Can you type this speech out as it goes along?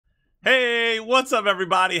what's up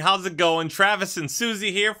everybody? How's it going? Travis and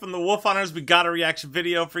Susie here from the Wolf Hunters. We got a reaction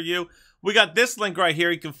video for you. We got this link right here.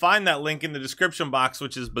 You can find that link in the description box,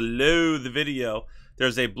 which is below the video.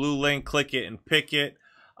 There's a blue link. Click it and pick it.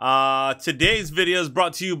 Today's video is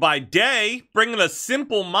brought to you by Day, bringing us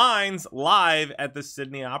Simple Minds live at the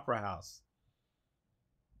Sydney Opera House.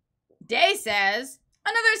 Day says,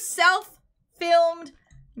 another self-filmed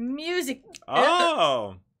music...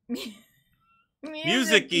 Oh!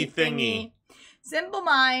 Music-y thingy. Simple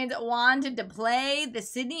Minds wanted to play the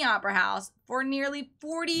Sydney Opera House for nearly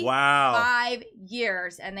 45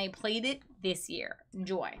 years, and they played it this year.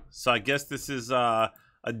 Enjoy. So I guess this is a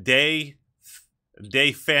Day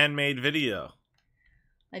fan-made video.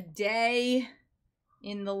 A day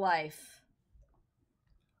in the life.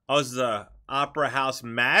 Oh, this is a Opera House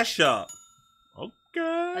mashup.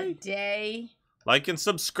 Okay. A day. Like and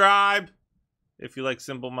subscribe if you like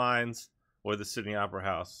Simple Minds or the Sydney Opera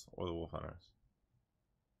House or the Wolf Hunters.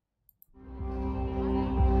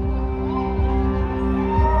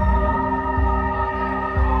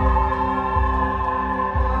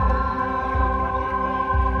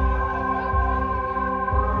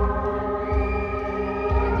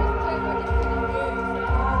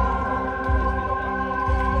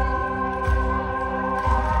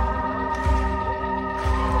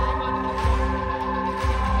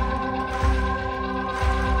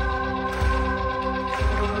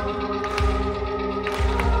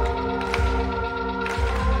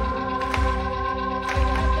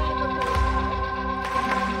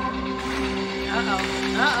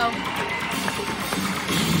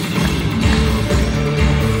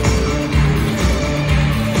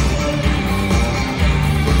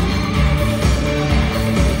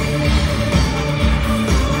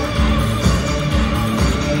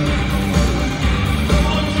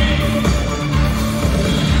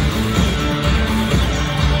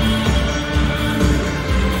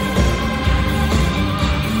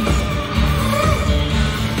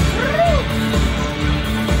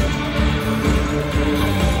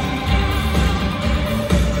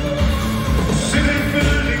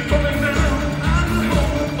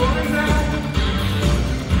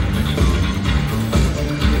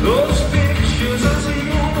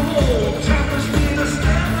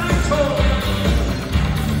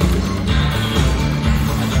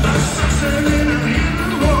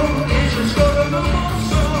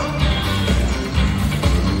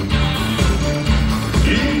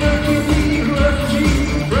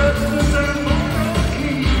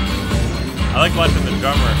 I like watching the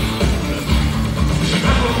drummer.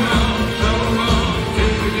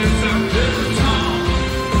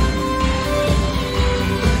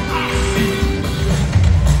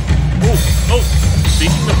 Oh,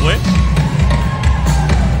 speaking of which.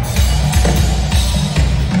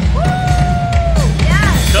 Woo!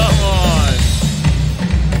 Yes! Come on.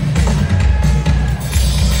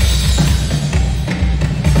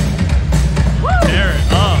 Woo! Tear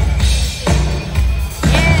it up.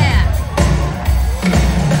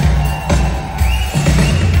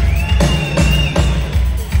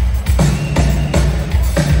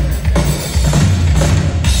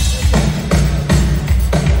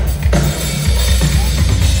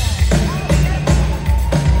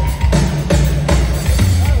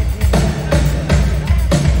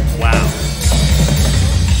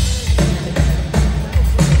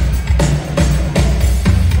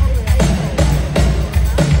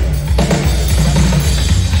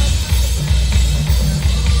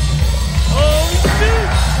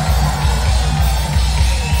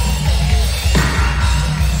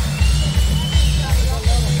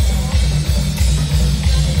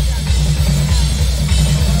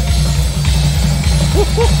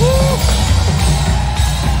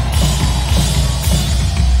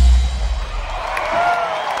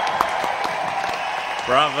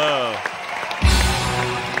 Bravo.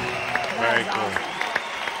 Very cool. Awesome.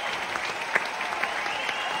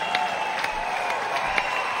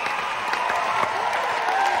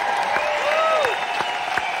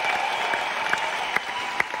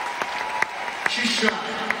 She's shy.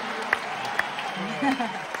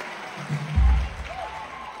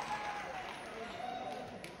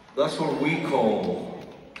 That's what we call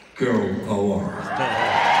girl power.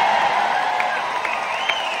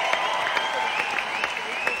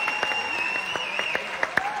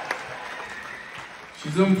 She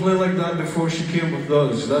didn't play like that before she came with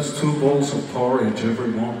us. That's 2 bowls of porridge every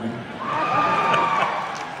morning.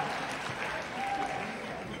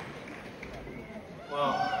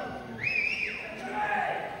 Well,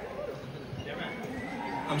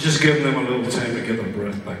 I'm just giving them a little time to get their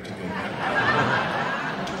breath back together.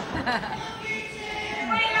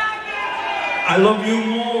 I love you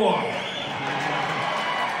more.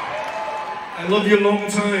 I love you long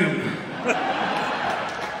time.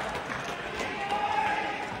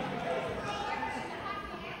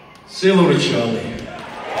 Say hello to Charlie.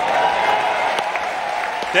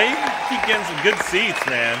 They keep getting some good seats,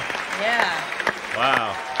 man. Yeah.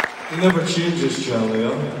 Wow. It never changes, Charlie,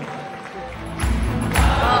 huh?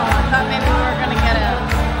 Oh, I thought maybe we were going to get a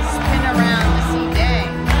spin around to see Day.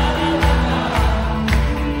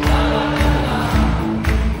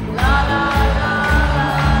 La, la, la, la,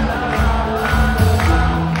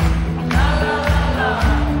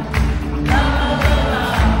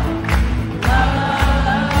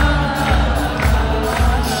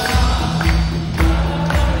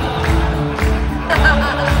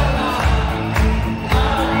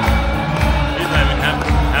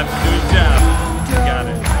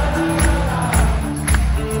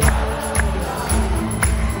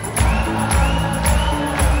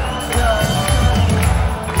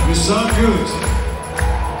 So good.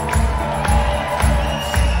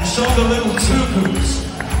 You saw the little tutus.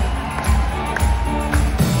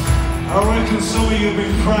 I reckon some of you have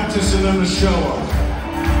been practicing in the shower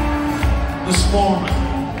this morning.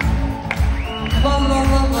 La la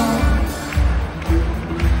la la.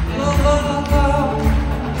 La la la la.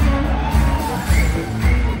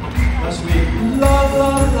 That's me. La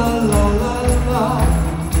la la la la la.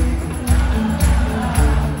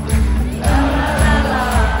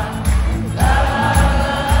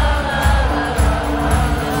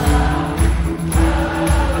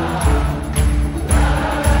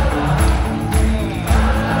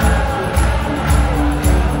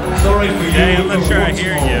 Hey, I'm not sure I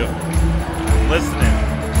hear you. Listening.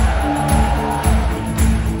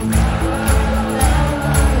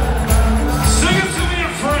 Sing it to me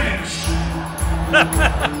in French. In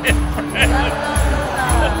French.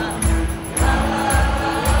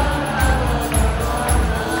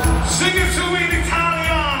 Sing it to me in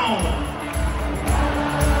Italiano.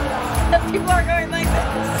 People are going like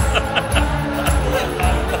this.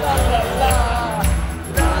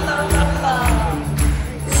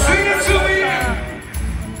 Sing it to me in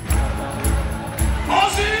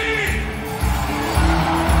Aussie.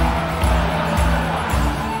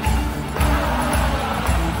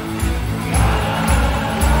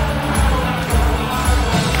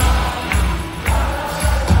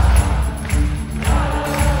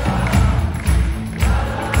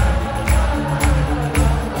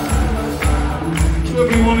 To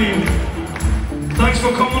every one of you, thanks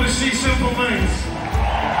for coming to see Simple Minds.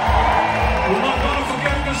 We're not going to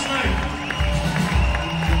forget this night.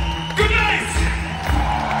 Good night!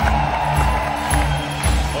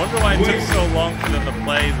 I wonder why it took so long for them to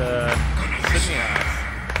play the Sydney House.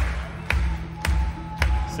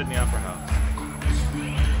 Sydney Opera House.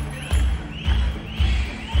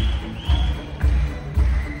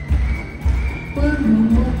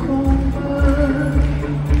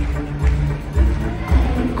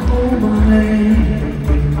 Call my name.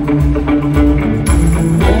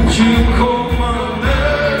 Won't you call my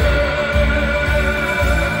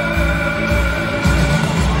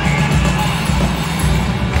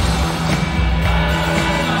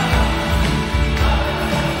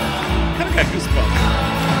Kind of got goosebumps.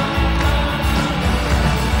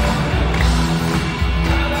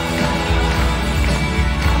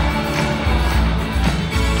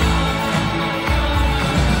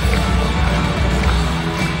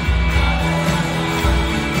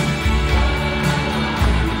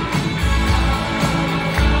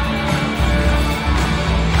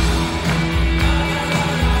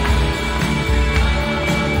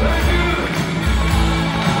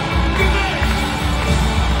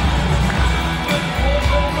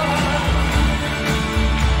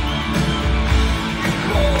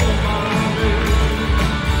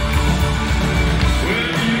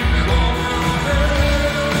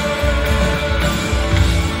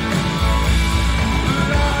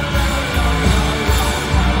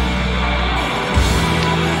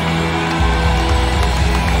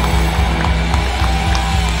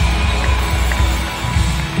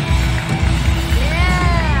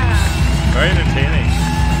 Very entertaining.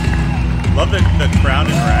 Love the crowd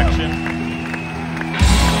interaction.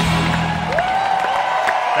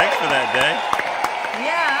 Thanks for that, Day.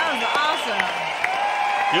 Yeah, that was awesome.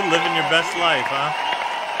 You're living your best life, huh?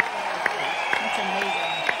 That's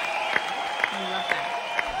amazing.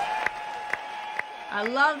 I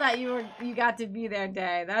love that you got to be there,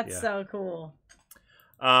 Day. That's so cool.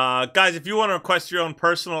 Guys, if you want to request your own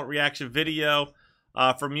personal reaction video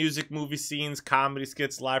for music, movie scenes, comedy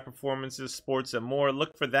skits, live performances, sports, and more,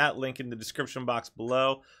 look for that link in the description box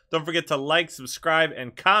below. Don't forget to like, subscribe,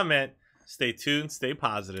 and comment. Stay tuned. Stay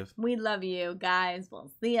positive. We love you, guys. We'll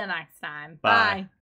see you next time. Bye. Bye.